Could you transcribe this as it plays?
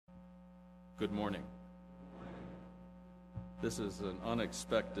Good morning. This is an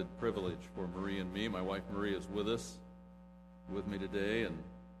unexpected privilege for Marie and me. My wife Marie is with me today, and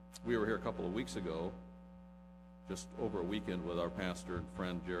we were here a couple of weeks ago, just over a weekend with our pastor and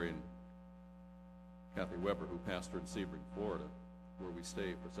friend Jerry and Kathy Weber, who pastor in Sebring, Florida, where we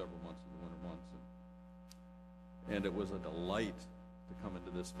stay for several months in the winter months. And it was a delight to come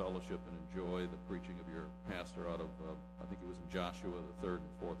into this fellowship and enjoy the preaching of your pastor out of, I think it was in Joshua, the 3rd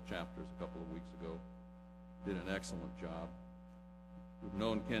and 4th chapters a couple of weeks ago. Did an excellent job. We've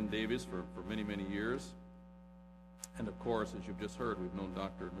known Ken Davies for many, many years. And of course, as you've just heard, we've known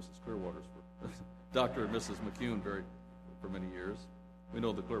Dr. and Mrs. Clearwaters Dr. and Mrs. McCune for many years. We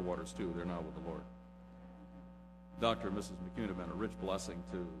know the Clearwaters too. They're now with the Lord. Dr. and Mrs. McCune have been a rich blessing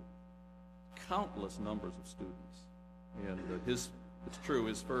to countless numbers of students. And it's true,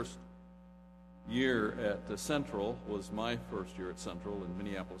 his first year at Central was my first year at Central in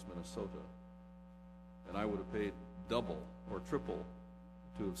Minneapolis, Minnesota. And I would have paid double or triple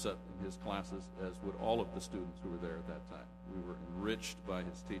to have sat in his classes, as would all of the students who were there at that time. We were enriched by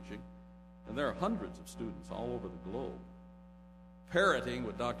his teaching. And there are hundreds of students all over the globe parroting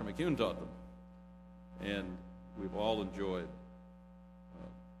what Dr. McCune taught them. And we've all enjoyed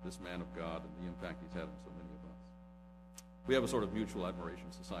this man of God and the impact he's had on so many of us. We have a sort of mutual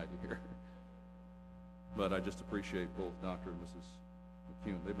admiration society here. But I just appreciate both Dr. and Mrs.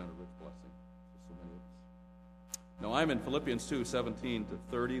 McCune. They've been a rich blessing to so many of us. Now, I'm in Philippians 2, 17 to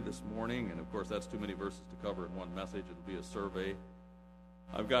 30 this morning, and of course that's too many verses to cover in one message. It'll be a survey.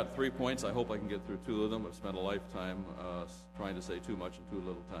 I've got 3 points. I hope I can get through 2 of them. I've spent a lifetime trying to say too much in too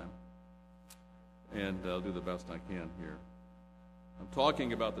little time. And I'll do the best I can here. I'm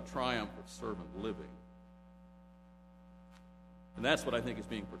talking about the triumph of servant living. And that's what I think is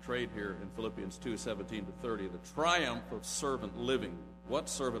being portrayed here in Philippians 2, 17 to 30. The triumph of servant living. What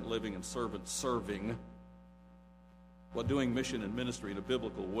servant living and servant serving, what doing mission and ministry in a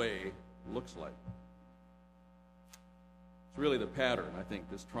biblical way looks like. It's really the pattern, I think.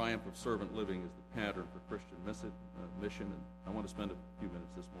 This triumph of servant living is the pattern for Christian mission, and I want to spend a few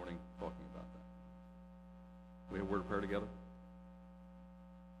minutes this morning talking about that. We have a word of prayer together.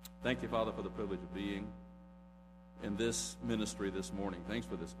 Thank you, Father, for the privilege of being in this ministry this morning. Thanks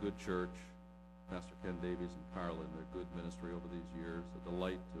for this good church, Pastor Ken Davies and Carla, and their good ministry over these years. A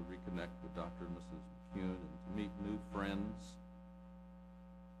delight to reconnect with Dr. and Mrs. McCune and to meet new friends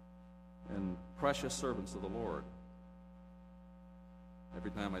and precious servants of the Lord. Every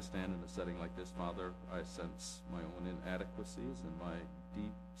time I stand in a setting like this, Father, I sense my own inadequacies and my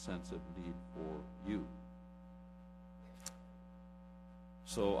deep sense of need for you.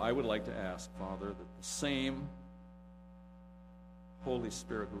 So I would like to ask, Father, that the same Holy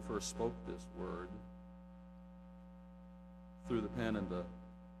Spirit who first spoke this word through the pen and the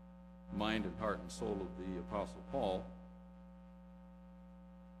mind and heart and soul of the Apostle Paul,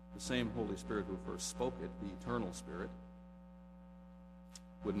 the same Holy Spirit who first spoke it, the eternal Spirit,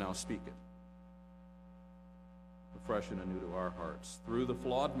 would now speak it afresh and anew to our hearts. Through the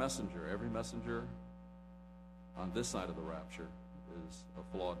flawed messenger, every messenger on this side of the rapture is a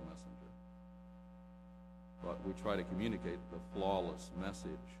flawed messenger. But we try to communicate the flawless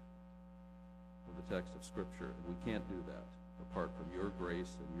message of the text of Scripture, and we can't do that apart from your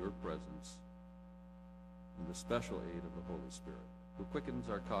grace and your presence and the special aid of the Holy Spirit, who quickens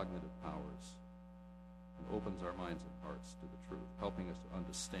our cognitive powers and opens our minds and hearts to the truth, helping us to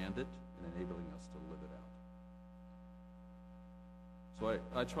understand it and enabling us to live it out. So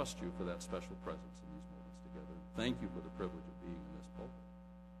I trust you for that special presence in these moments together. Thank you for the privilege of being in this pulpit.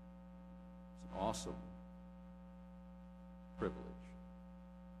 It's an awesome privilege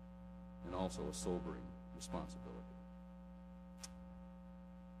and also a sobering responsibility.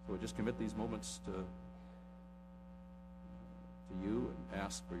 So I just commit these moments to you and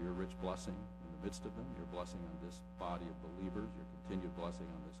ask for your rich blessing in the midst of them, your blessing on this body of believers, your continued blessing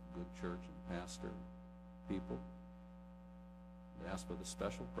on this good church and pastor and people. And ask for the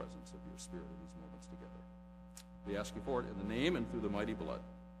special presence of your Spirit in these moments together. We ask you for it in the name and through the mighty blood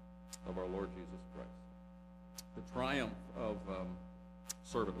of our Lord Jesus Christ. The triumph of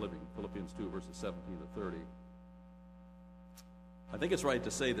servant living, Philippians 2, verses 17 to 30. I think it's right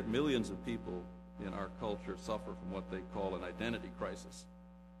to say that millions of people in our culture suffer from what they call an identity crisis.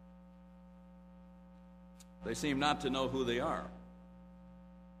 They seem not to know who they are,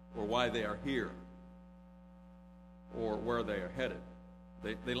 or why they are here, or where they are headed.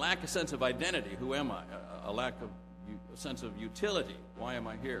 They lack a sense of identity. Who am I? A lack of a sense of utility. Why am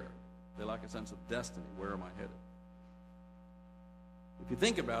I here? They lack a sense of destiny. Where am I headed? If you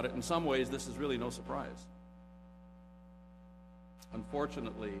think about it, in some ways, this is really no surprise.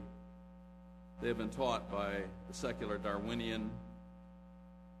 Unfortunately, They have been taught by the secular Darwinian,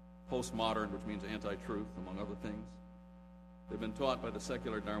 postmodern, which means anti-truth, among other things. They've been taught by the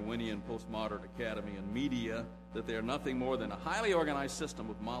secular Darwinian, postmodern academy and media that they are nothing more than a highly organized system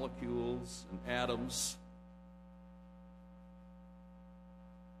of molecules and atoms,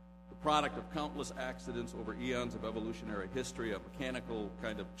 the product of countless accidents over eons of evolutionary history, a mechanical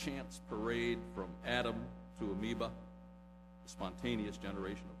kind of chance parade from atom to amoeba, the spontaneous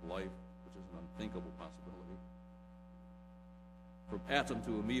generation of life, which is an unthinkable possibility. From atom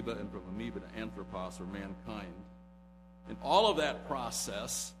to amoeba, and from amoeba to anthropos, or mankind. And all of that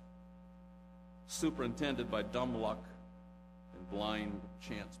process superintended by dumb luck and blind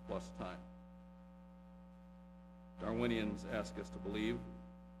chance plus time. Darwinians ask us to believe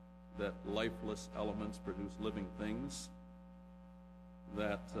that lifeless elements produce living things,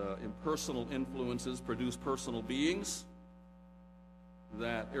 that impersonal influences produce personal beings,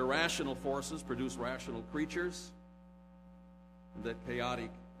 that irrational forces produce rational creatures, and that chaotic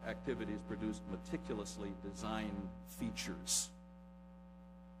activities produce meticulously designed features.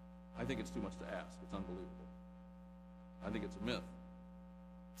 I think it's too much to ask. It's unbelievable. I think it's a myth.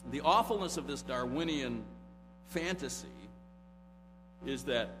 The awfulness of this Darwinian fantasy is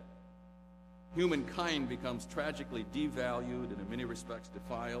that humankind becomes tragically devalued and in many respects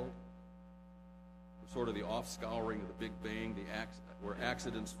defiled. Sort of the offscouring of the Big Bang, where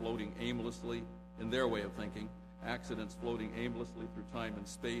accidents floating aimlessly, in their way of thinking, accidents floating aimlessly through time and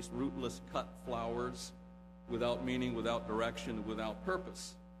space, rootless cut flowers, without meaning, without direction, without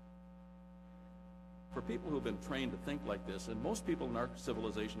purpose. For people who have been trained to think like this, and most people in our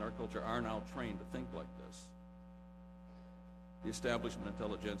civilization, our culture, are now trained to think like this. The establishment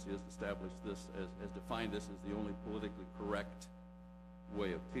intelligentsia has established this, has defined this as the only politically correct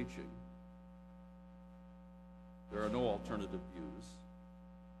way of teaching. There are no alternative views.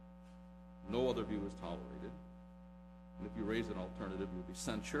 No other view is tolerated. And if you raise an alternative, you'll be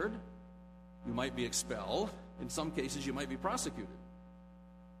censured. You might be expelled. In some cases, you might be prosecuted.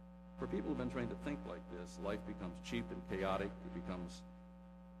 For people who've been trained to think like this, life becomes cheap and chaotic. It becomes,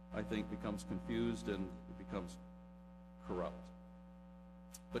 I think, confused, and it becomes corrupt.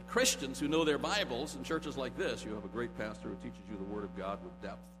 But Christians who know their Bibles, in churches like this, you have a great pastor who teaches you the Word of God with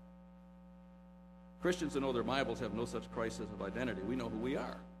depth. Christians who know their Bibles have no such crisis of identity. We know who we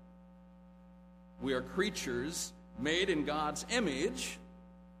are. We are creatures made in God's image,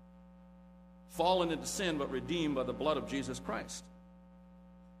 fallen into sin but redeemed by the blood of Jesus Christ.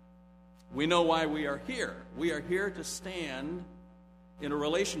 We know why we are here. We are here to stand in a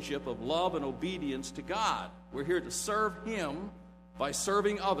relationship of love and obedience to God. We're here to serve Him by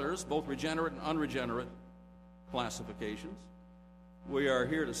serving others, both regenerate and unregenerate classifications. We are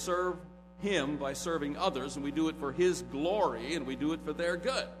here to serve Him by serving others, and we do it for His glory, and we do it for their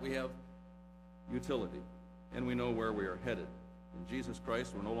good. We have utility, and we know where we are headed. In Jesus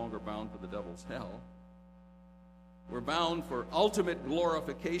Christ, we're no longer bound for the devil's hell. We're bound for ultimate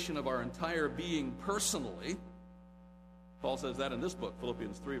glorification of our entire being personally. Paul says that in this book,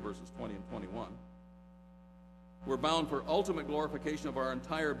 Philippians 3, verses 20 and 21. We're bound for ultimate glorification of our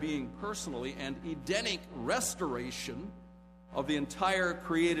entire being personally and Edenic restoration of the entire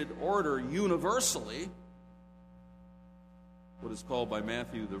created order universally, what is called by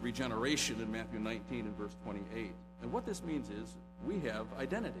Matthew the regeneration in Matthew 19 and verse 28. And what this means is we have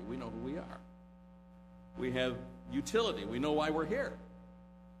identity. We know who we are. We have utility. We know why we're here.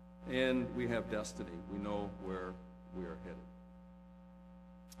 And we have destiny. We know where we are headed.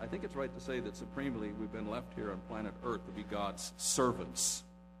 I think it's right to say that supremely we've been left here on planet Earth to be God's servants.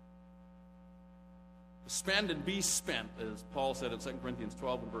 To spend and be spent, as Paul said in 2 Corinthians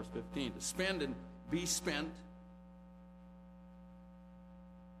 12 and verse 15. To spend and be spent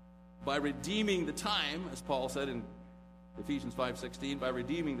by redeeming the time, as Paul said in Ephesians 5:16, by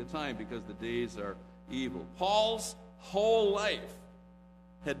redeeming the time because the days are evil. Paul's whole life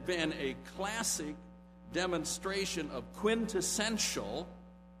had been a classic demonstration of quintessential,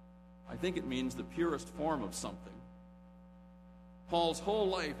 I think it means the purest form of something. Paul's whole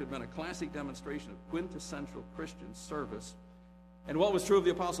life had been a classic demonstration of quintessential Christian service. And what was true of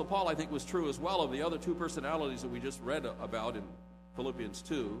the Apostle Paul, I think, was true as well of the other two personalities that we just read about in Philippians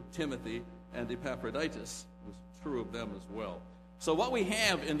 2, Timothy and Epaphroditus. It was true of them as well. So what we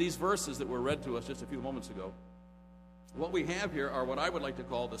have in these verses that were read to us just a few moments ago, what we have here are what I would like to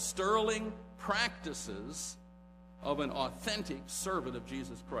call the sterling practices of an authentic servant of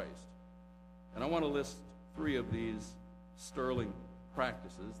Jesus Christ. And I want to list three of these sterling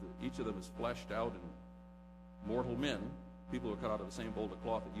practices. Each of them is fleshed out in mortal men, people who are cut out of the same mold of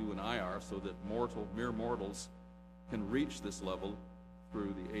cloth that you and I are, so that mere mortals can reach this level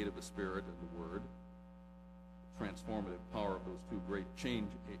through the aid of the Spirit and the Word. The transformative power of those two great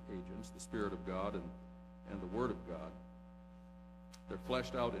change agents, the Spirit of God and the Word of God. They're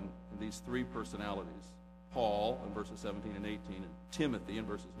fleshed out in these three personalities. Paul in verses 17 and 18, and Timothy in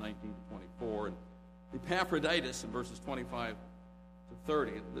verses 19 to 24, and Epaphroditus in verses 25 to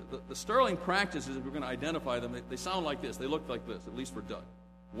 30. The sterling practices, if we're going to identify them, they sound like this. They look like this, at least for Doug.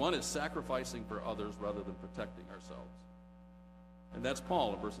 One is sacrificing for others rather than protecting ourselves. And that's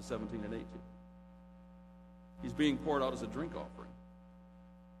Paul in verses 17 and 18. He's being poured out as a drink offering,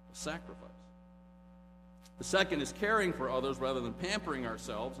 a sacrifice. The second is caring for others rather than pampering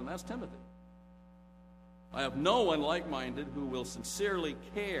ourselves, and that's Timothy. I have no one like-minded who will sincerely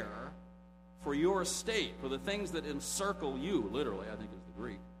care for your state, for the things that encircle you, literally, I think is the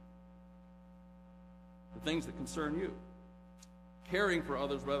Greek. The things that concern you. Caring for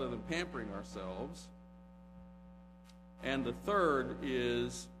others rather than pampering ourselves. And the third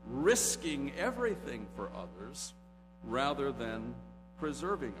is risking everything for others rather than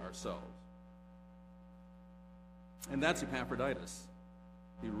preserving ourselves. And that's Epaphroditus.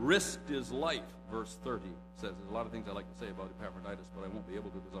 He risked his life, verse 30 says. There's a lot of things I'd like to say about Epaphroditus, but I won't be able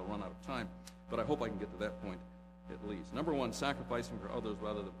to because I'll run out of time. But I hope I can get to that point at least. Number one, sacrificing for others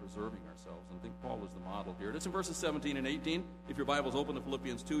rather than preserving ourselves. And I think Paul is the model here. It's in verses 17 and 18. If your Bible's open to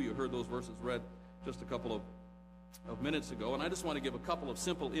Philippians 2, you heard those verses read just a couple of minutes ago. And I just want to give a couple of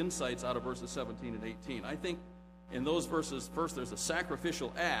simple insights out of verses 17 and 18. I think in those verses, first there's a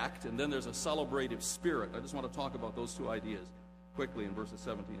sacrificial act, and then there's a celebrative spirit. I just want to talk about those two ideas quickly in verses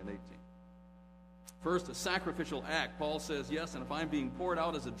 17 and 18. First, a sacrificial act. Paul says, yes, and if I'm being poured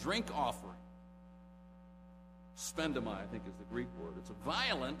out as a drink offering, spendamai, I think is the Greek word. It's a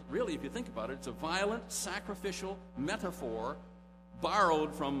violent, really, if you think about it, it's a violent sacrificial metaphor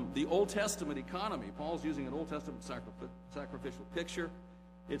borrowed from the Old Testament economy. Paul's using an Old Testament sacrificial picture.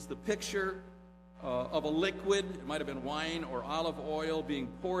 It's the picture of a liquid, it might have been wine or olive oil, being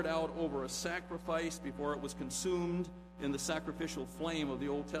poured out over a sacrifice before it was consumed in the sacrificial flame of the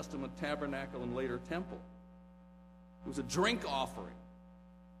Old Testament tabernacle and later temple. It was a drink offering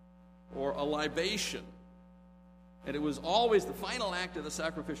or a libation. And it was always the final act of the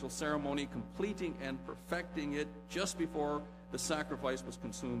sacrificial ceremony, completing and perfecting it just before the sacrifice was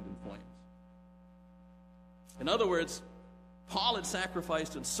consumed in flames. In other words, Paul had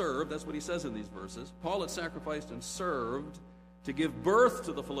sacrificed and served, that's what he says in these verses. Paul had sacrificed and served to give birth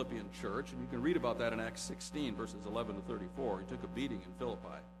to the Philippian church, and you can read about that in Acts 16, verses 11 to 34. He took a beating in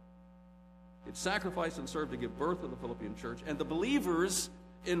Philippi. He had sacrificed and served to give birth to the Philippian church, and the believers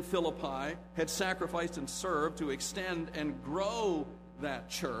in Philippi had sacrificed and served to extend and grow that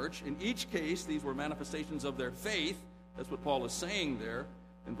church. In each case, these were manifestations of their faith. That's what Paul is saying there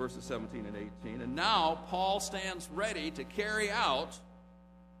in verses 17 and 18. And now Paul stands ready to carry out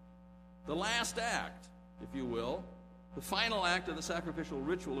the last act, if you will, the final act of the sacrificial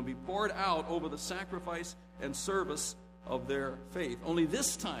ritual, and be poured out over the sacrifice and service of their faith. Only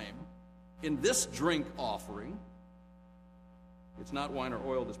this time, in this drink offering, it's not wine or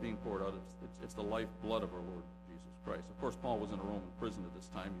oil that's being poured out. It's the lifeblood of our Lord Jesus Christ. Of course, Paul was in a Roman prison at this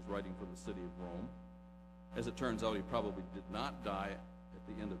time. He's writing for the city of Rome. As it turns out, he probably did not die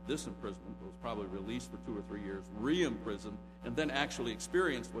at the end of this imprisonment, but was probably released for 2 or 3 years, re-imprisoned, and then actually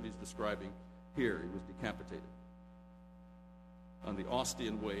experienced what he's describing here. He was decapitated on the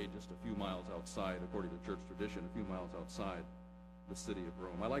Ostian Way, just a few miles outside, according to church tradition, a few miles outside the city of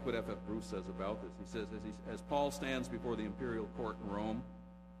Rome. I like what F.F. Bruce says about this. He says, as Paul stands before the imperial court in Rome,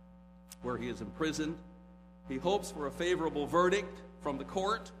 where he is imprisoned, he hopes for a favorable verdict from the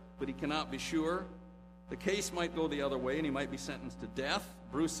court, but he cannot be sure. The case might go the other way, and he might be sentenced to death.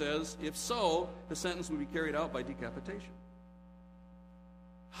 Bruce says, if so, the sentence would be carried out by decapitation.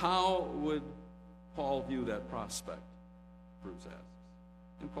 How would Paul view that prospect? Bruce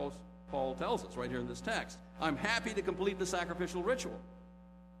asks. And Paul tells us right here in this text, I'm happy to complete the sacrificial ritual.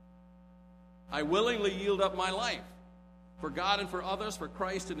 I willingly yield up my life for God and for others, for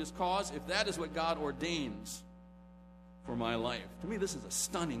Christ and his cause, if that is what God ordains for my life. To me, this is a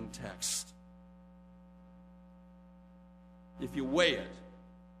stunning text. If you weigh it,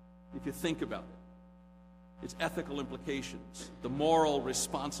 if you think about it, its ethical implications, the moral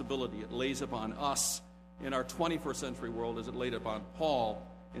responsibility it lays upon us in our 21st century world as it laid upon Paul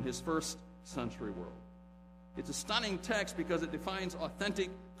in his first century world. It's a stunning text because it defines authentic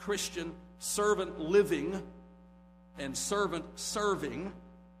Christian servant living and servant serving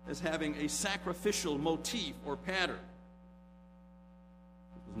as having a sacrificial motif or pattern.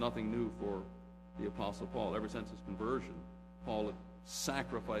 It was nothing new for the Apostle Paul. Ever since his conversion, Paul had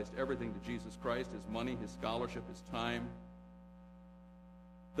sacrificed everything to Jesus Christ, his money, his scholarship, his time,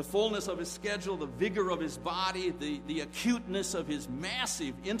 the fullness of his schedule, the vigor of his body, the acuteness of his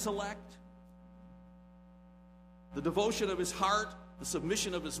massive intellect, the devotion of his heart, the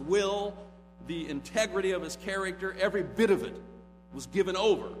submission of his will, the integrity of his character, every bit of it was given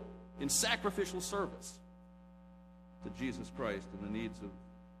over in sacrificial service to Jesus Christ and the needs of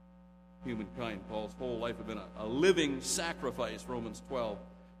humankind. Paul's whole life had been a living sacrifice, Romans 12,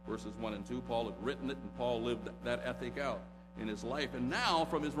 verses 1 and 2. Paul had written it, and Paul lived that ethic out in his life. And now,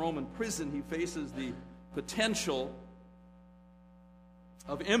 from his Roman prison, he faces the potential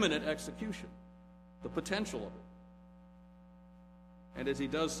of imminent execution, the potential of it. And as he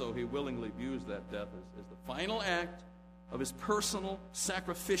does so, he willingly views that death as the final act of his personal,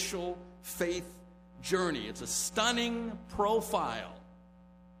 sacrificial faith journey. It's a stunning profile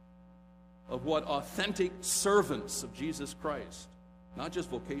of what authentic servants of Jesus Christ, not just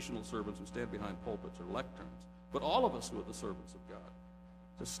vocational servants who stand behind pulpits or lecterns, but all of us who are the servants of God.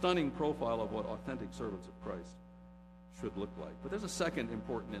 It's a stunning profile of what authentic servants of Christ should look like. But there's a second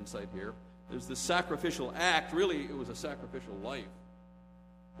important insight here. There's the sacrificial act. Really, it was a sacrificial life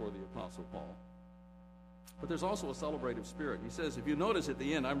for the Apostle Paul. But there's also a celebrative spirit. He says, if you notice at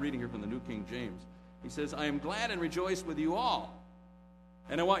the end, I'm reading here from the New King James, he says, I am glad and rejoice with you all,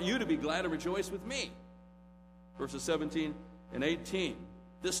 and I want you to be glad and rejoice with me. Verses 17 and 18.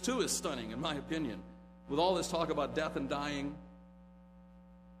 This too is stunning, in my opinion. With all this talk about death and dying,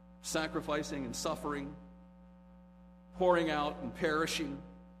 sacrificing and suffering, pouring out and perishing,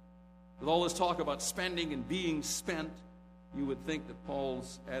 with all this talk about spending and being spent, you would think that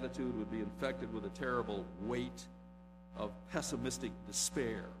Paul's attitude would be infected with a terrible weight of pessimistic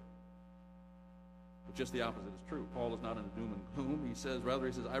despair. But just the opposite is true. Paul is not in a doom and gloom. He says,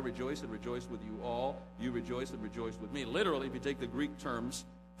 I rejoice and rejoice with you all. You rejoice and rejoice with me. Literally, if you take the Greek terms,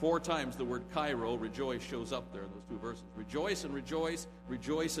 4 times the word kairo, rejoice, shows up there in those 2 verses. Rejoice and rejoice,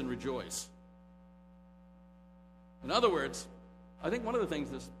 rejoice and rejoice. In other words, I think one of the things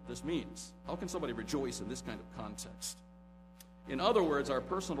this means, how can somebody rejoice in this kind of context? In other words, our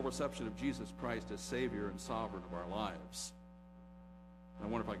personal reception of Jesus Christ as Savior and Sovereign of our lives. And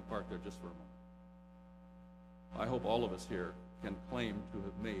I wonder if I can park there just for a moment. I hope all of us here can claim to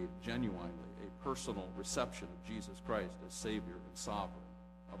have made genuinely a personal reception of Jesus Christ as Savior and Sovereign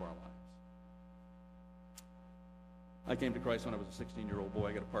of our lives. I came to Christ when I was a 16-year-old boy.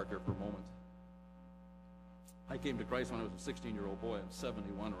 I got to park there for a moment. I came to Christ when I was a 16-year-old boy. I'm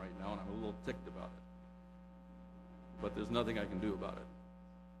 71 right now, and I'm a little ticked about it. But there's nothing I can do about it.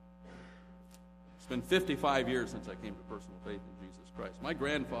 It's been 55 years since I came to personal faith in Jesus Christ. My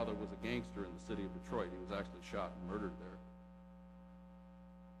grandfather was a gangster in the city of Detroit. He was actually shot and murdered there.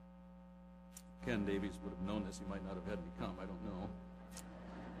 Ken Davies would have known this. He might not have had me come. I don't know.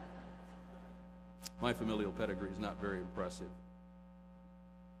 My familial pedigree is not very impressive.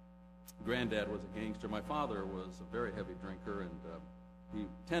 Granddad was a gangster. My father was a very heavy drinker, and he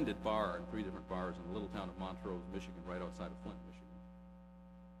tended bar in 3 different bars in the little town of Montrose, Michigan, right outside of Flint, Michigan.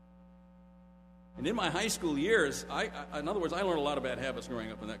 And in my high school years, in other words, I learned a lot of bad habits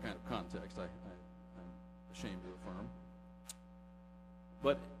growing up in that kind of context, I'm ashamed to affirm.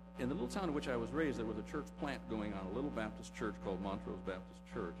 But in the little town in which I was raised, there was a church plant going on, a little Baptist church called Montrose Baptist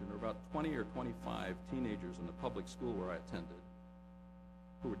Church, and there were about 20 or 25 teenagers in the public school where I attended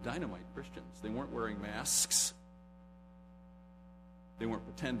who were dynamite Christians. They weren't wearing masks. They weren't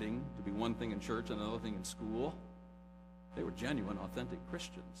pretending to be one thing in church and another thing in school. They were genuine, authentic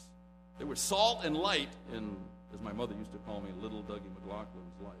Christians. They were salt and light in, as my mother used to call me, little Dougie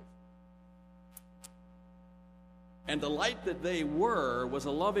McLaughlin's life. And the light that they were was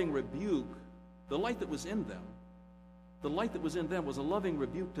a loving rebuke. The light that was in them, the light that was in them was a loving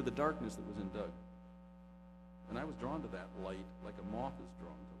rebuke to the darkness that was in Doug. And I was drawn to that light like a moth is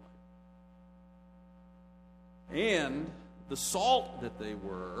drawn to light. And the salt that they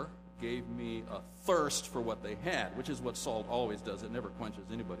were gave me a thirst for what they had, which is what salt always does. It never quenches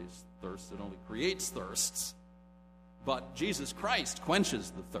anybody's thirst. It only creates thirsts. But Jesus Christ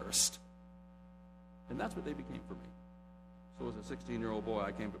quenches the thirst. And that's what they became for me. So as a 16-year-old boy,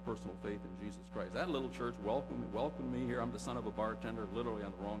 I came to personal faith in Jesus Christ. That little church welcomed me here. I'm the son of a bartender, literally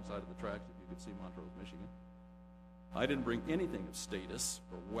on the wrong side of the tracks, if you could see Montrose, Michigan. I didn't bring anything of status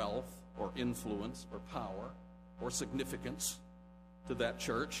or wealth or influence or power or significance to that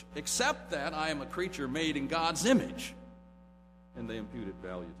church, except that I am a creature made in God's image. And they imputed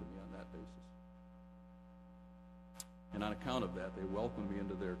value to me on that basis. And on account of that, they welcomed me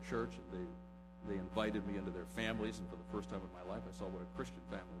into their church, and they invited me into their families, and for the first time in my life, I saw what a Christian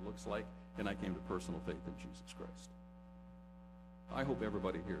family looks like, and I came to personal faith in Jesus Christ. I hope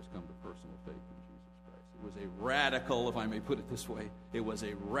everybody here has come to personal faith in Jesus Christ. It was a radical, if I may put it this way, it was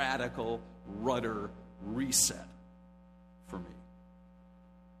a radical rudder reset for me.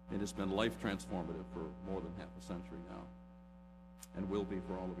 It has been life transformative for more than half a century now, and will be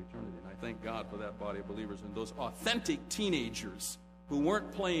for all of eternity. And I thank God for that body of believers and those authentic teenagers who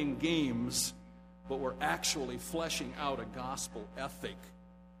weren't playing games, but were actually fleshing out a gospel ethic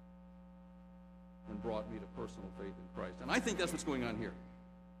and brought me to personal faith in Christ. And I think that's what's going on here.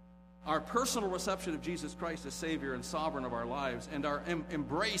 Our personal reception of Jesus Christ as Savior and Sovereign of our lives, and our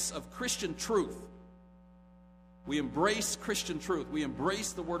embrace of Christian truth. We embrace Christian truth. We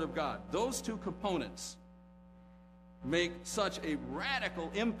embrace the Word of God. Those two components make such a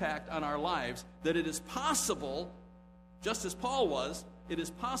radical impact on our lives that it is possible, just as Paul was, it is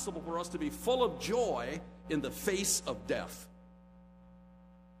possible for us to be full of joy in the face of death.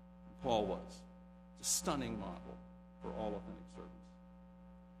 Paul was. It's a stunning model for all authentic servants.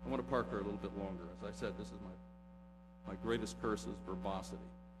 I want to park here a little bit longer. As I said, this is my greatest curse is verbosity.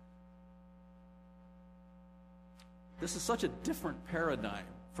 This is such a different paradigm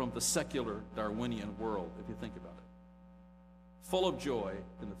from the secular Darwinian world, if you think about it. Full of joy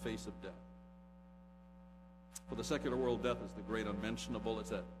in the face of death. For the secular world, death is the great unmentionable. It's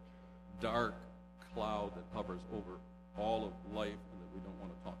that dark cloud that hovers over all of life and that we don't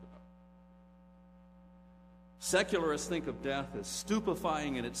want to talk about. Secularists think of death as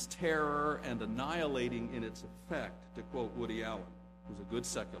stupefying in its terror and annihilating in its effect, to quote Woody Allen, who's a good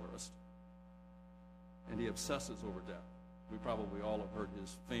secularist. And he obsesses over death. We probably all have heard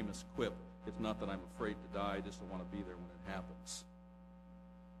his famous quip, "It's not that I'm afraid to die, I just don't want to be there when it happens."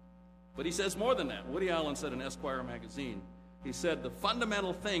 But he says more than that. Woody Allen said in Esquire magazine, he said, the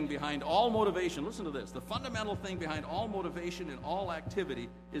fundamental thing behind all motivation, listen to this, the fundamental thing behind all motivation in all activity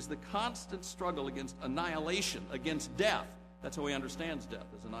is the constant struggle against annihilation, against death. That's how he understands death,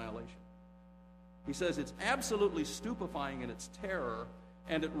 as annihilation. He says it's absolutely stupefying in its terror,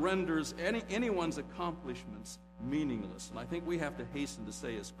 and it renders anyone's accomplishments meaningless. And I think we have to hasten to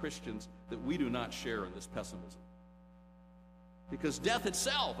say as Christians that we do not share in this pessimism. Because death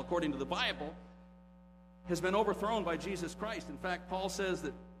itself, according to the Bible, has been overthrown by Jesus Christ. In fact, Paul says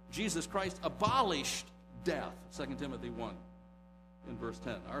that Jesus Christ abolished death, 2 Timothy 1, in verse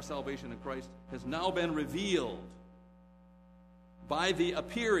 10. Our salvation in Christ has now been revealed by the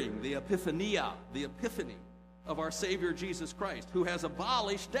appearing, the epiphania, the epiphany of our Savior Jesus Christ, who has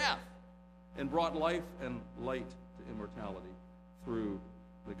abolished death and brought life and light to immortality through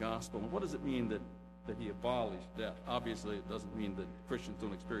the gospel. And what does it mean that he abolished death? Obviously, it doesn't mean that Christians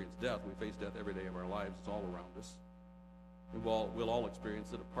don't experience death. We face death every day of our lives. It's all around us. And we'll all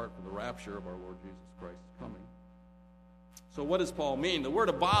experience it apart from the rapture of our Lord Jesus Christ coming. So what does Paul mean? The word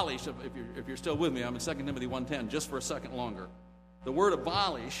abolish, if you're still with me, I'm in 2 Timothy 1:10, just for a second longer. The word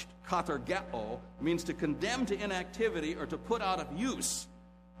abolished, katargeo, means to condemn to inactivity or to put out of use.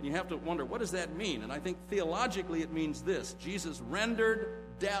 And you have to wonder, what does that mean? And I think theologically it means this: Jesus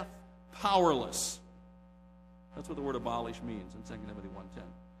rendered death powerless. That's what the word abolish means in 2 Timothy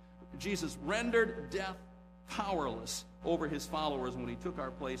 1:10. Jesus rendered death powerless over his followers when he took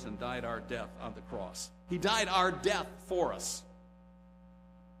our place and died our death on the cross. He died our death for us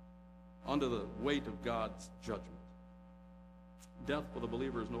under the weight of God's judgment. Death for the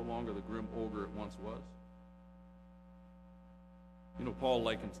believer is no longer the grim ogre it once was. You know, Paul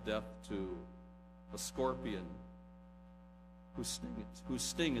likens death to a scorpion whose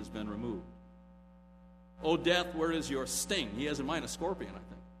sting has been removed. "O death, where is your sting?" He has in mind a scorpion, I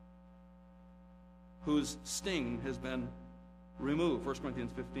think, whose sting has been removed. 1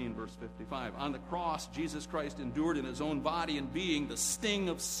 Corinthians 15, verse 55. On the cross, Jesus Christ endured in his own body and being the sting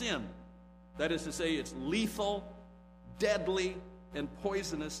of sin. That is to say, its lethal, deadly, and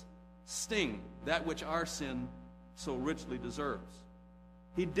poisonous sting, that which our sin so richly deserves.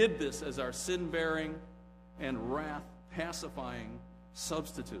 He did this as our sin-bearing and wrath-pacifying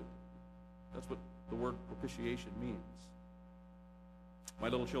substitute. That's what the word propitiation means. My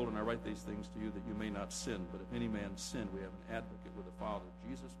little children, I write these things to you that you may not sin, but if any man sin, we have an advocate with the Father,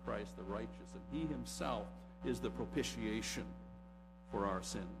 Jesus Christ the righteous, and he himself is the propitiation for our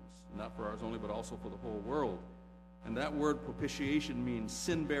sins. Not for ours only, but also for the whole world. And that word propitiation means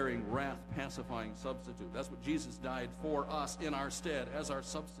sin-bearing, wrath-pacifying substitute. That's what Jesus died for us in our stead as our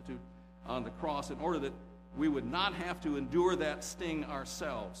substitute on the cross, in order that we would not have to endure that sting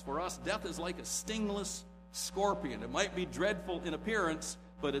ourselves. For us, death is like a stingless scorpion. It might be dreadful in appearance,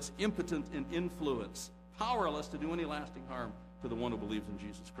 but it's impotent in influence, powerless to do any lasting harm to the one who believes in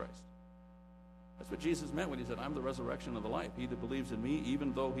Jesus Christ. That's what Jesus meant when he said, "I'm the resurrection of the life. He that believes in me,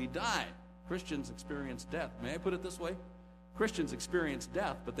 even though he die." Christians experience death. May I put it this way? Christians experience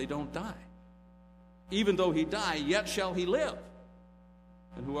death, but they don't die. Even though he die, yet shall he live.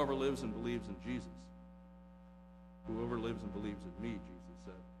 And whoever lives and believes in Jesus, whoever lives and believes in me, Jesus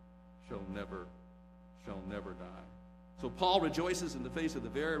said, shall never die. So Paul rejoices in the face of the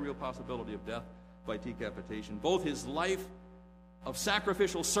very real possibility of death by decapitation. Both his life of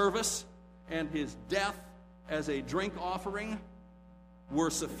sacrificial service and his death as a drink offering were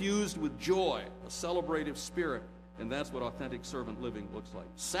suffused with joy, a celebrative spirit, and that's what authentic servant living looks like.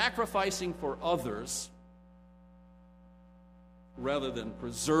 Sacrificing for others rather than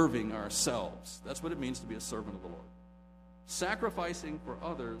preserving ourselves. That's what it means to be a servant of the Lord. Sacrificing for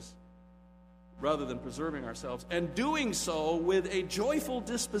others rather than preserving ourselves, and doing so with a joyful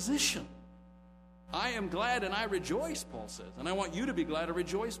disposition. I am glad and I rejoice, Paul says, and I want you to be glad and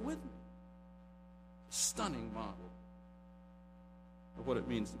rejoice with me. Stunning model of what it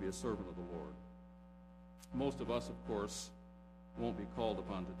means to be a servant of the Lord. Most of us, of course, won't be called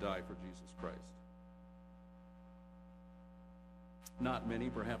upon to die for Jesus Christ. Not many,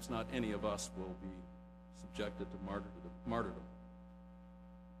 perhaps not any of us will be subjected to martyrdom.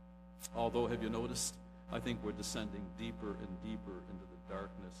 Although, have you noticed, I think we're descending deeper and deeper into the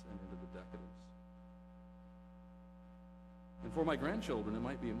darkness and into the decadence. And for my grandchildren, it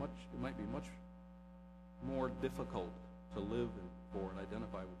might be much more difficult to live for and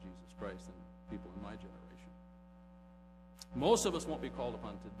identify with Jesus Christ than people in my generation. Most of us won't be called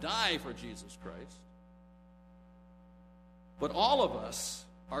upon to die for Jesus Christ, but all of us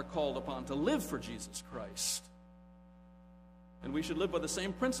are called upon to live for Jesus Christ. And we should live by the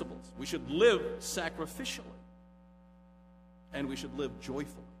same principles. We should live sacrificially. And we should live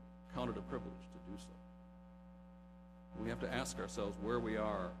joyfully, count it a privilege to do so. We have to ask ourselves where we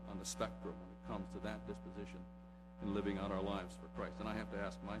are on the spectrum when it comes to that disposition in living out our lives for Christ. And I have to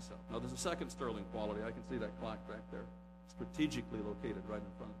ask myself. Now, there's a second sterling quality. I can see that clock back there, strategically located right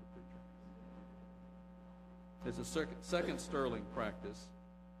in front of the preacher. There's a second sterling practice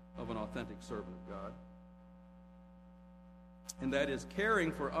of an authentic servant of God. And that is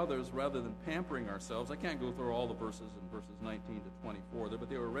caring for others rather than pampering ourselves. I can't go through all the verses in verses 19 to 24 there,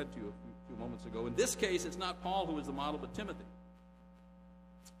 but they were read to you a few moments ago. In this case, it's not Paul who is the model, but Timothy.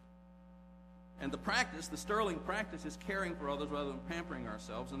 And the sterling practice, is caring for others rather than pampering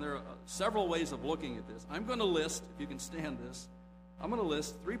ourselves. And there are several ways of looking at this. I'm going to list, if you can stand this, I'm going to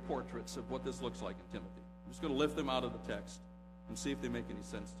list 3 portraits of what this looks like in Timothy. I'm just going to lift them out of the text and see if they make any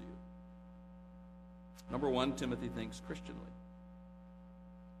sense to you. Number 1, Timothy thinks Christianly.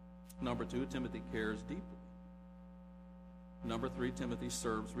 Number 2, Timothy cares deeply. Number 3, Timothy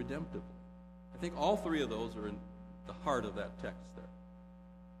serves redemptively. I think all 3 of those are in the heart of that text there.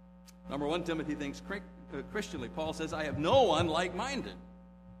 Number 1, Timothy thinks Christianly. Paul says, I have no one like-minded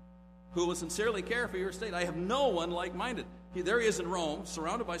who will sincerely care for your state. I have no one like-minded. There he is in Rome,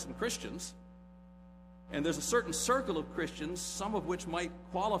 surrounded by some Christians, and there's a certain circle of Christians, some of which might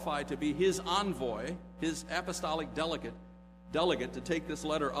qualify to be his envoy, his apostolic delegate to take this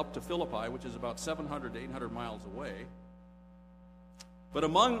letter up to Philippi, which is about 700 to 800 miles away. But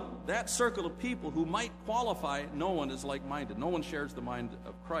among that circle of people who might qualify, no one is like-minded. No one shares the mind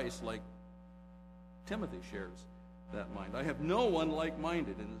of Christ like Timothy shares that mind. I have no one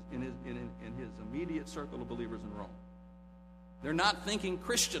like-minded in his immediate circle of believers in Rome. They're not thinking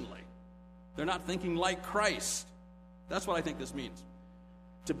Christianly. They're not thinking like Christ. That's what I think this means.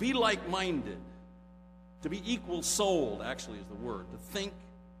 To be like-minded, to be equal-souled, actually, is the word. To think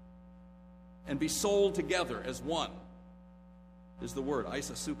and be souled together as one is the word,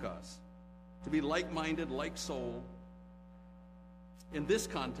 isosukos. To be like-minded, like-souled. In this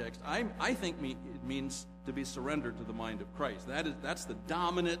context, I think it means to be surrendered to the mind of Christ. That's the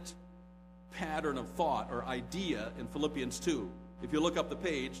dominant pattern of thought or idea in Philippians 2. If you look up the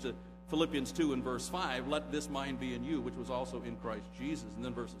page to Philippians 2 and verse 5, let this mind be in you, which was also in Christ Jesus. And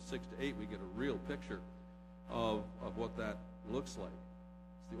then verses 6 to 8, we get a real picture of what that looks like.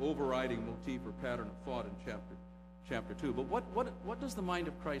 It's the overriding motif or pattern of thought in chapter 2. But what does the mind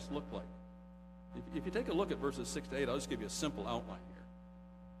of Christ look like? If you take a look at verses 6 to 8, I'll just give you a simple outline here.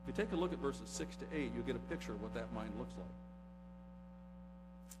 If you take a look at verses 6 to 8, you'll get a picture of what that mind looks like.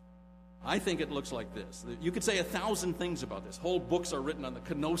 I think it looks like this. You could say 1,000 things about this. Whole books are written on the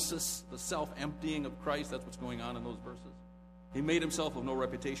kenosis, the self-emptying of Christ. That's what's going on in those verses. He made himself of no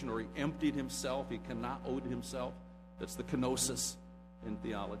reputation, or he emptied himself. He cannot owed himself. That's the kenosis in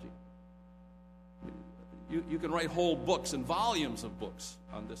theology. You can write whole books and volumes of books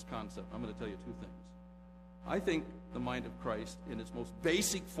on this concept. I'm going to tell you 2 things. I think the mind of Christ in its most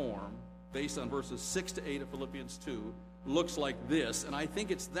basic form, based on verses 6 to 8 of Philippians 2, looks like this. And I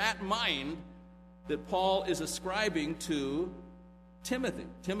think it's that mind that Paul is ascribing to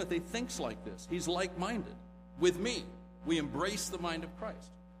Timothy thinks like this. He's like-minded with me. We embrace the mind of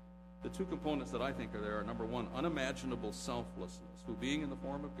Christ. The two components that I think are there are, number one, unimaginable selflessness, who being in the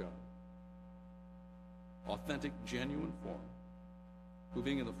form of God, authentic, genuine form, who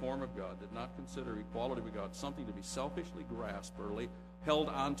being in the form of God did not consider equality with God something to be selfishly grasped or held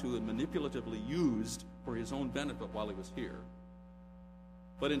onto and manipulatively used for his own benefit while he was here.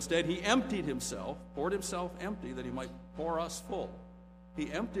 But instead he emptied himself, poured himself empty that he might pour us full.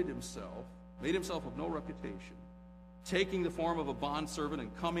 He emptied himself, made himself of no reputation, taking the form of a bondservant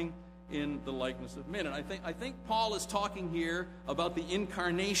and coming in the likeness of men. And I think Paul is talking here about the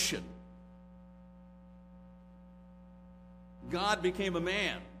incarnation. God became a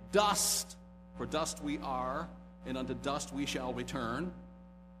man, dust, for dust we are, and unto dust we shall return.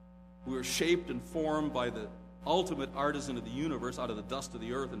 We were shaped and formed by the ultimate artisan of the universe out of the dust of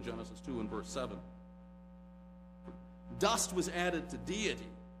the earth in Genesis 2 and verse 7. Dust was added to deity,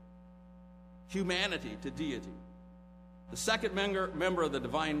 humanity to deity. The second member of the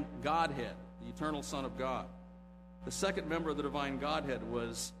divine Godhead, the eternal Son of God, the second member of the divine Godhead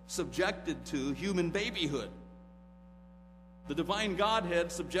was subjected to human babyhood. The divine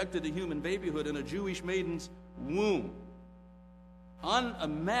Godhead subjected to human babyhood in a Jewish maiden's womb.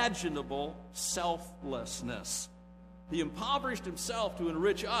 Unimaginable selflessness. He impoverished himself to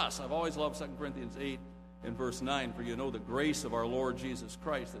enrich us. I've always loved 2 Corinthians 8 and verse 9, for you know the grace of our Lord Jesus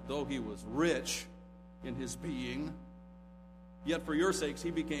Christ, that though he was rich in his being, yet for your sakes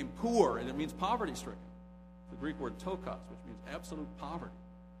he became poor, and it means poverty-stricken. The Greek word tokos, which means absolute poverty.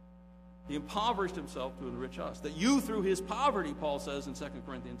 He impoverished himself to enrich us. That you through his poverty, Paul says in 2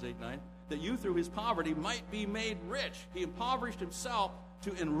 Corinthians 8:9, that you through his poverty might be made rich. He impoverished himself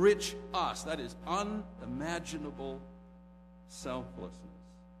to enrich us. That is unimaginable selflessness.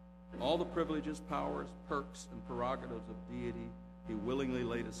 All the privileges, powers, perks, and prerogatives of deity he willingly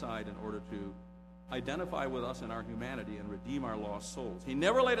laid aside in order to identify with us in our humanity and redeem our lost souls. He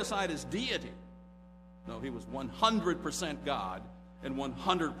never laid aside his deity. No, he was 100% God and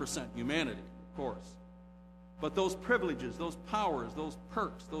 100% humanity, of course. But those privileges, those powers, those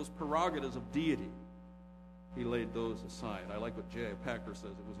perks, those prerogatives of deity, he laid those aside. I like what J.I. Packer says.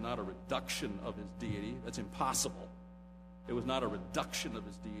 It was not a reduction of his deity. That's impossible. It was not a reduction of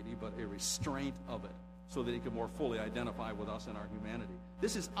his deity, but a restraint of it, so that he could more fully identify with us in our humanity.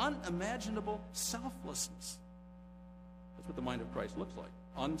 This is unimaginable selflessness. That's what the mind of Christ looks like.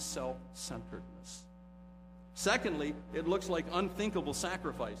 Unself-centeredness. Secondly, it looks like unthinkable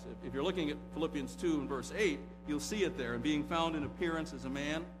sacrifice. If you're looking at Philippians 2 and verse 8, you'll see it there. And being found in appearance as a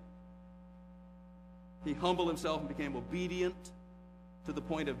man, he humbled himself and became obedient to the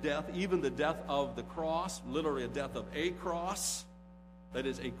point of death, even the death of the cross, literally a death of a cross. That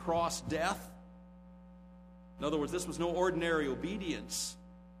is a cross death. In other words, this was no ordinary obedience,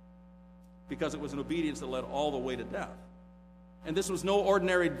 because it was an obedience that led all the way to death. And this was no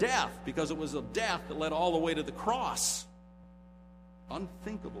ordinary death, because it was a death that led all the way to the cross.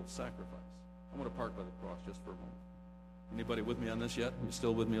 Unthinkable sacrifice. I want to park by the cross just for a moment. Anybody with me on this yet? You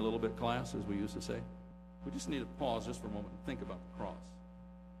still with me a little bit, class, as we used to say? We just need to pause just for a moment and think about the cross.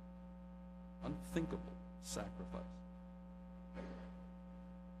 Unthinkable sacrifice.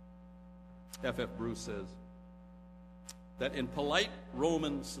 F.F. Bruce says that in polite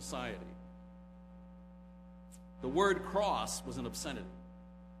Roman society, the word cross was an obscenity,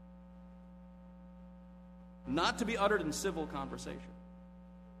 not to be uttered in civil conversation.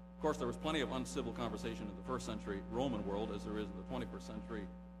 Of course, there was plenty of uncivil conversation in the first century Roman world as there is in the 21st century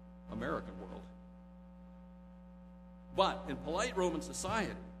American world. But in polite Roman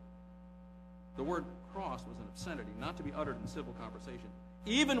society, the word cross was an obscenity, not to be uttered in civil conversation.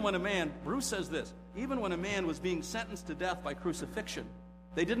 Even when a man, Bruce says this, even when a man was being sentenced to death by crucifixion,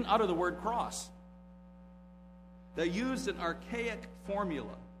 they didn't utter the word cross. They used an archaic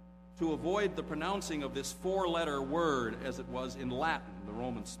formula to avoid the pronouncing of this four-letter word as it was in Latin. The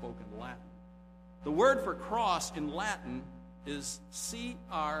Romans spoke in Latin. The word for cross in Latin is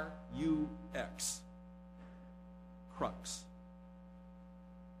C-R-U-X. Crux.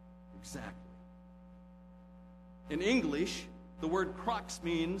 Exactly. In English, the word crux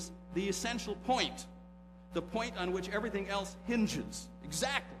means the essential point, the point on which everything else hinges.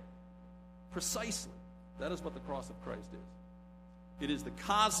 Exactly. Precisely. That is what the cross of Christ is. It is the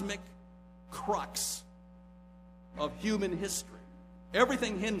cosmic crux of human history.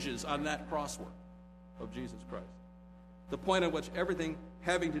 Everything hinges on that crosswork of Jesus Christ. The point on which everything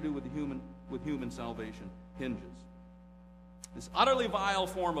having to do with human salvation hinges. This utterly vile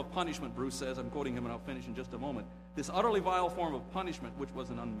form of punishment, Bruce says, I'm quoting him and I'll finish in just a moment, this utterly vile form of punishment, which was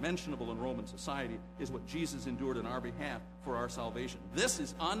an unmentionable in Roman society, is what Jesus endured on our behalf for our salvation. This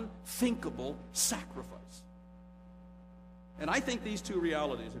is unthinkable sacrifice. And I think these two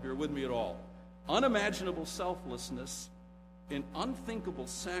realities, if you're with me at all, unimaginable selflessness and unthinkable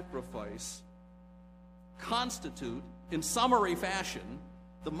sacrifice, constitute, in summary fashion,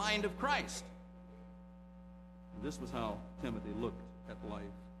 the mind of Christ. And this was how Timothy looked at life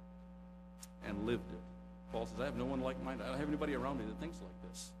and lived it. Paul says, I have no one like-minded. I don't have anybody around me that thinks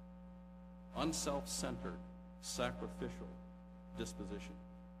like this. Unself-centered, sacrificial disposition.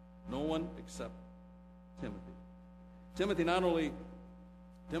 No one except Timothy. Timothy not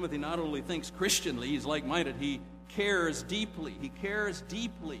only thinks Christianly, he's like-minded, he cares deeply. He cares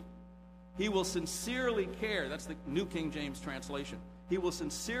deeply. He will sincerely care. That's the New King James translation. He will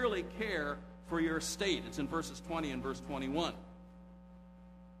sincerely care for your state. It's in verses 20 and verse 21.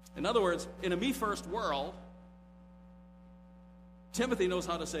 In other words, in a me-first world, Timothy knows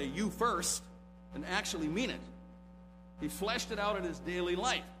how to say you first and actually mean it. He fleshed it out in his daily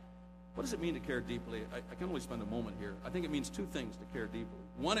life. What does it mean to care deeply? I can only spend a moment here. I think it means two things to care deeply.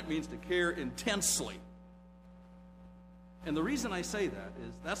 One, it means to care intensely. And the reason I say that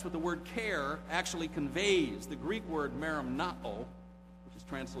is that's what the word care actually conveys. The Greek word merimnao, which is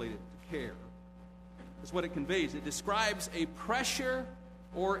translated to care, is what it conveys. It describes a pressure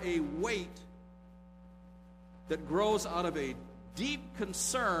or a weight that grows out of a deep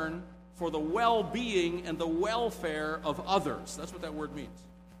concern for the well-being and the welfare of others. That's what that word means.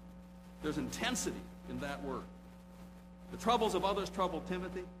 There's intensity in that word. The troubles of others troubled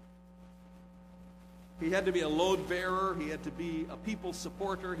Timothy. He had to be a load bearer. He had to be a people's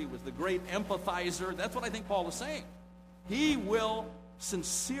supporter. He was the great empathizer. That's what I think Paul is saying. He will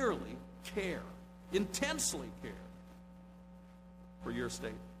sincerely care, intensely care for your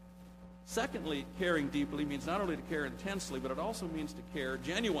state. Secondly, caring deeply means not only to care intensely, but it also means to care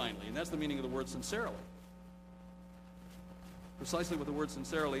genuinely, and that's the meaning of the word sincerely. Precisely what the word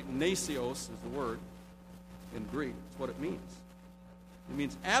sincerely, nasios is the word in Greek. It's what it means. It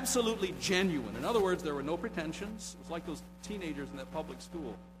means absolutely genuine. In other words, there were no pretensions. It was like those teenagers in that public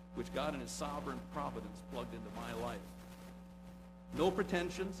school, which God in his sovereign providence plugged into my life. No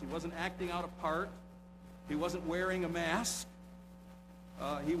pretensions. He wasn't acting out a part. He wasn't wearing a mask.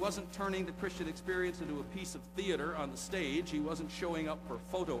 He wasn't turning the Christian experience into a piece of theater on the stage. He wasn't showing up for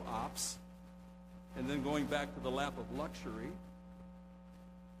photo ops and then going back to the lap of luxury.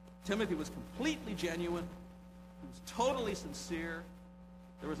 Timothy was completely genuine. He was totally sincere.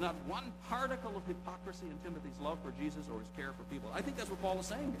 There was not one particle of hypocrisy in Timothy's love for Jesus or his care for people. I think that's what Paul is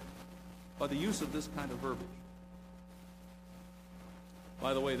saying here by the use of this kind of verbiage.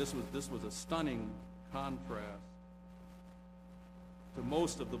 By the way, this was a stunning contrast to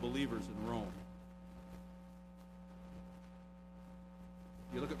most of the believers in Rome.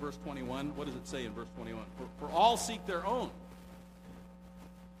 You look at verse 21. What does it say in verse 21? For all seek their own,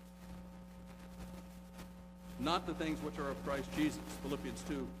 not the things which are of Christ Jesus. Philippians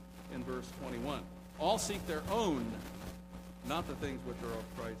 2 in verse 21. All seek their own, not the things which are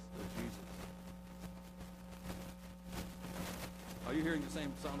of Christ Jesus. Are you hearing the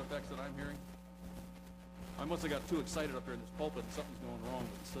same sound effects that I'm hearing? I must have got too excited up here in this pulpit and something's going wrong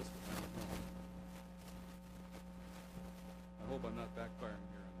with the system. I don't know. I hope I'm not backfiring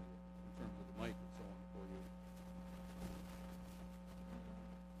here in terms of the mic and so on for you.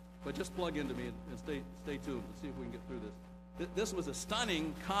 But just plug into me and stay tuned. Let's see if we can get through this. This was a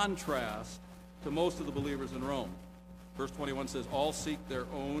stunning contrast to most of the believers in Rome. Verse 21 says, all seek their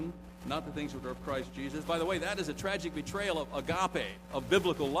own, not the things which are of Christ Jesus. By the way, that is a tragic betrayal of agape, of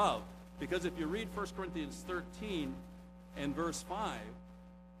biblical love. Because if you read 1 Corinthians 13 and verse 5,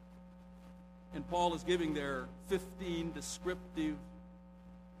 and Paul is giving there 15 descriptive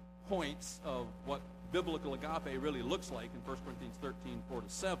points of what biblical agape really looks like in 1 Corinthians 13,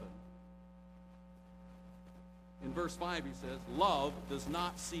 4-7. In verse 5 he says, love does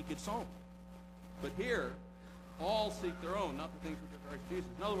not seek its own. But here, all seek their own, not the things which are Christ Jesus.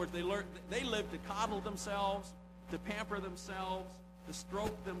 In other words, they live to coddle themselves, to pamper themselves, to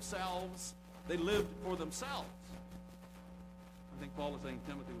stroke themselves. They lived for themselves. I think Paul is saying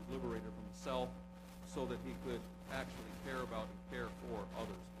Timothy was liberated from himself so that he could actually care about and care for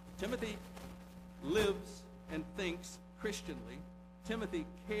others. Timothy lives and thinks Christianly. Timothy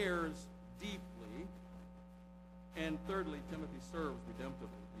cares deeply. And thirdly, Timothy serves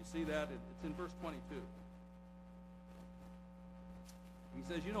redemptively. You see that? It's in verse 22. He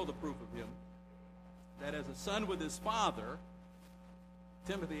says, you know the proof of him, that as a son with his father,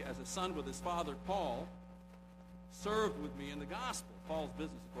 Timothy, as a son with his father, Paul, served with me in the gospel. Paul's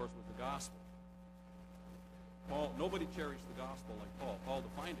business, of course, was the gospel. Nobody cherished the gospel like Paul. Paul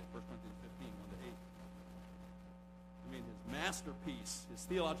defined it, 1 Corinthians 15, 1-8. I mean, his masterpiece, his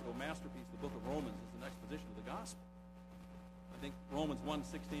theological masterpiece, the book of Romans, is an exposition of the gospel. I think Romans 1,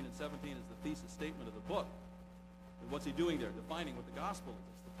 16 and 17 is the thesis statement of the book. And what's he doing there? Defining what the gospel is.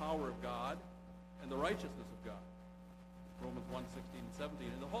 It's the power of God and the righteousness of God. Romans 1, 16 and 17.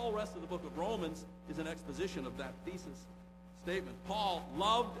 And the whole rest of the book of Romans is an exposition of that thesis statement. Paul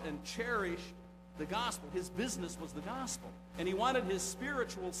loved and cherished the gospel. His business was the gospel. And he wanted his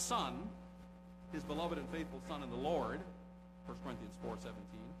spiritual son, his beloved and faithful son in the Lord, 1 Corinthians 4:17,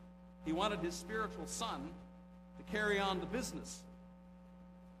 he wanted his spiritual son to carry on the business.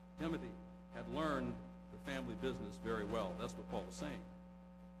 Timothy had learned the family business very well. That's what Paul was saying.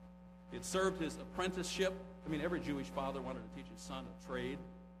 It served his apprenticeship. I mean, every Jewish father wanted to teach his son a trade,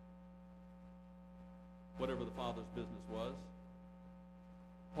 whatever the father's business was.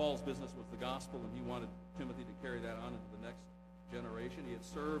 Paul's business was the gospel, and he wanted Timothy to carry that on into the next generation. He had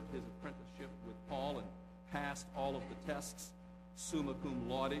served his apprenticeship with Paul and passed all of the tests, summa cum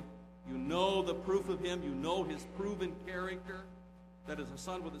laude. You know the proof of him. You know his proven character, that as a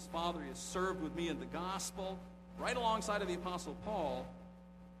son with his father, he has served with me in the gospel. Right alongside of the Apostle Paul,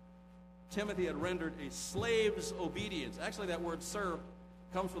 Timothy had rendered a slave's obedience. Actually, that word serve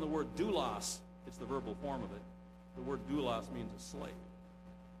comes from the word doulos. It's the verbal form of it. The word doulos means a slave.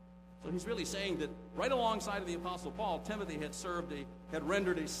 So he's really saying that right alongside of the Apostle Paul, Timothy had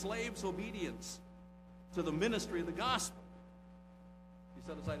rendered a slave's obedience to the ministry of the gospel. He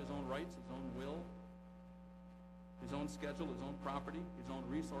set aside his own rights, his own will, his own schedule, his own property, his own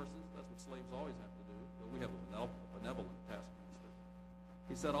resources. That's what slaves always have to do. But we have a benevolent taskmaster.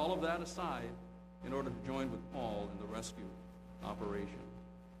 He set all of that aside in order to join with Paul in the rescue operation.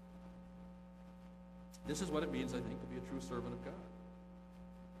 This is what it means, I think, to be a true servant of God.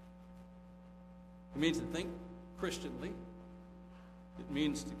 It means to think Christianly. It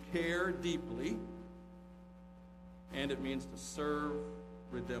means to care deeply. And it means to serve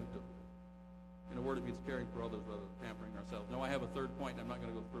redemptively. In a word, it means caring for others rather than pampering ourselves. Now, I have a third point, and I'm not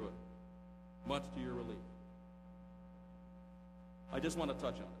going to go through it, much to your relief. I just want to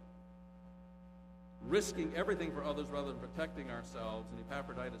touch on it. Risking everything for others rather than protecting ourselves, and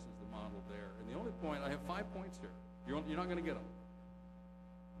Epaphroditus is the model there. And the only point, I have 5 points here. You're not going to get them.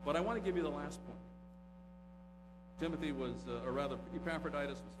 But I want to give you the last point. Timothy was,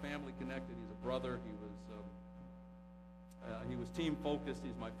 Epaphroditus was family connected. He's a brother. He was team focused.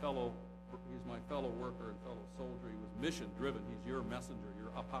 He's my fellow worker and fellow soldier. He was mission driven. He's your messenger,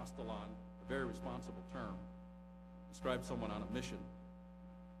 your apostolon, a very responsible term. Describes someone on a mission.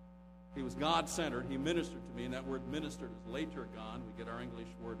 He was God-centered. He ministered to me, and that word ministered is latergon. We get our English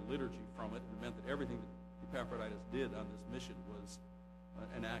word liturgy from it. It meant that everything that Epaphroditus did on this mission was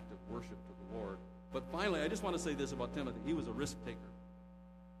an act of worship to the Lord. But finally, I just want to say this about Timothy. He was a risk taker.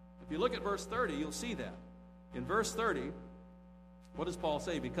 If you look at verse 30, you'll see that. In verse 30, what does Paul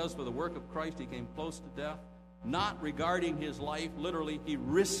say? Because for the work of Christ he came close to death, not regarding his life. Literally, he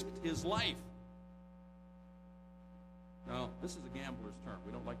risked his life. Now, this is a gambler's term.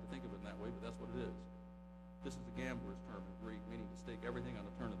 We don't like to think of it in that way, but that's what it is. This is a gambler's term in Greek, meaning to stake everything on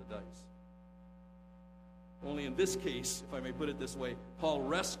the turn of the dice. Only in this case, if I may put it this way, Paul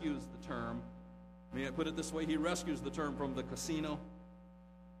rescues the term. May I put it this way? He rescues the term from the casino.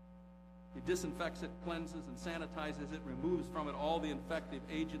 He disinfects it, cleanses and sanitizes it, removes from it all the infective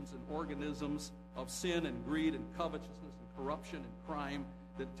agents and organisms of sin and greed and covetousness and corruption and crime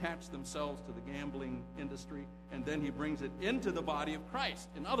that attach themselves to the gambling industry, and then he brings it into the body of Christ.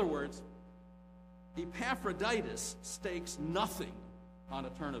 In other words, Epaphroditus stakes nothing on a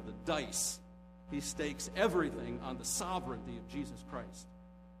turn of the dice. He stakes everything on the sovereignty of Jesus Christ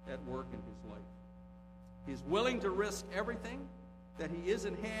at work in his life. He's willing to risk everything that he is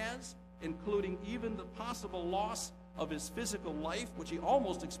and has, including even the possible loss of his physical life, which he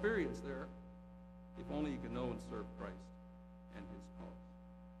almost experienced there, if only he could know and serve Christ and his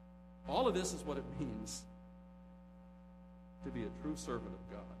cause. All of this is what it means to be a true servant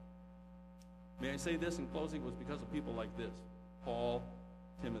of God. May I say this in closing? It was because of people like this: Paul,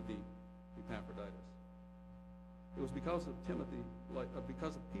 Timothy, Epaphroditus. It was because of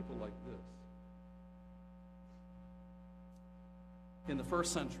because of people like this. In the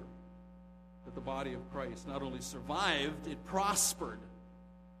first century, that the body of Christ not only survived, it prospered.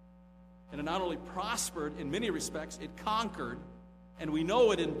 And it not only prospered, in many respects, it conquered, and we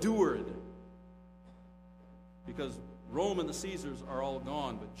know it endured. Because Rome and the Caesars are all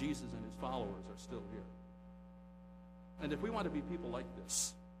gone, but Jesus and his followers are still here. And if we want to be people like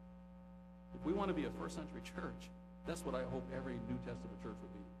this, if we want to be a first century church, That's what I hope every New Testament church will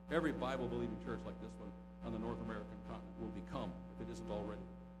be. Every Bible-believing church like this one on the North American continent will become, if it isn't already,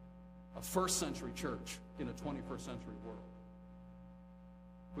 a first-century church in a 21st century world.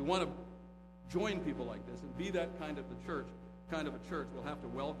 We want to join people like this and be that kind of a church. We'll have to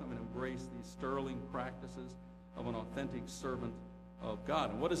welcome and embrace these sterling practices of an authentic servant of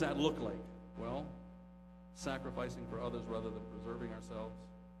God. And what does that look like? Well, sacrificing for others rather than preserving ourselves,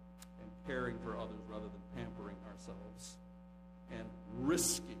 and caring for others rather than pampering ourselves, and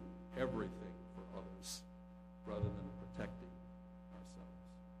risking everything for others rather than protecting ourselves.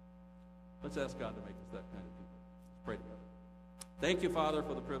 Let's ask God to make us that kind of people. Let's pray together. Thank you, Father,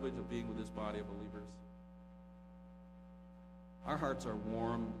 for the privilege of being with this body of believers. Our hearts are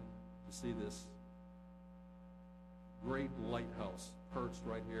warmed to see this great lighthouse perched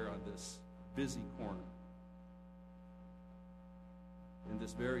right here on this busy corner in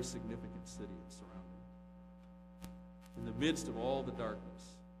this very significant city and surrounding. In the midst of all the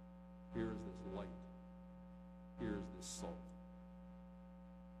darkness, here is this light. Here is this salt.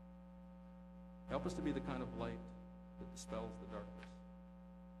 Help us to be the kind of light that dispels the darkness,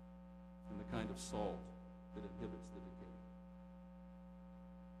 and the kind of salt that inhibits the decay.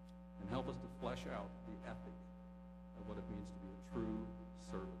 And help us to flesh out the ethic of what it means to be a true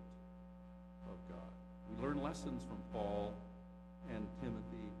servant of God. We learn lessons from Paul and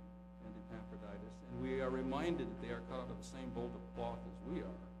Timothy and Epaphroditus, and we are reminded that they are cut out of the same mold of cloth as we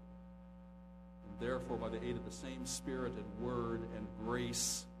are. And therefore, by the aid of the same Spirit and Word and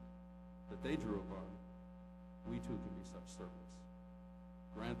grace that they drew upon, we too can be such servants.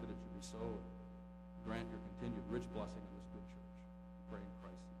 Grant that it should be so. Grant your continued rich blessing on this good church. We pray in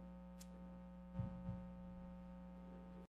Christ's name.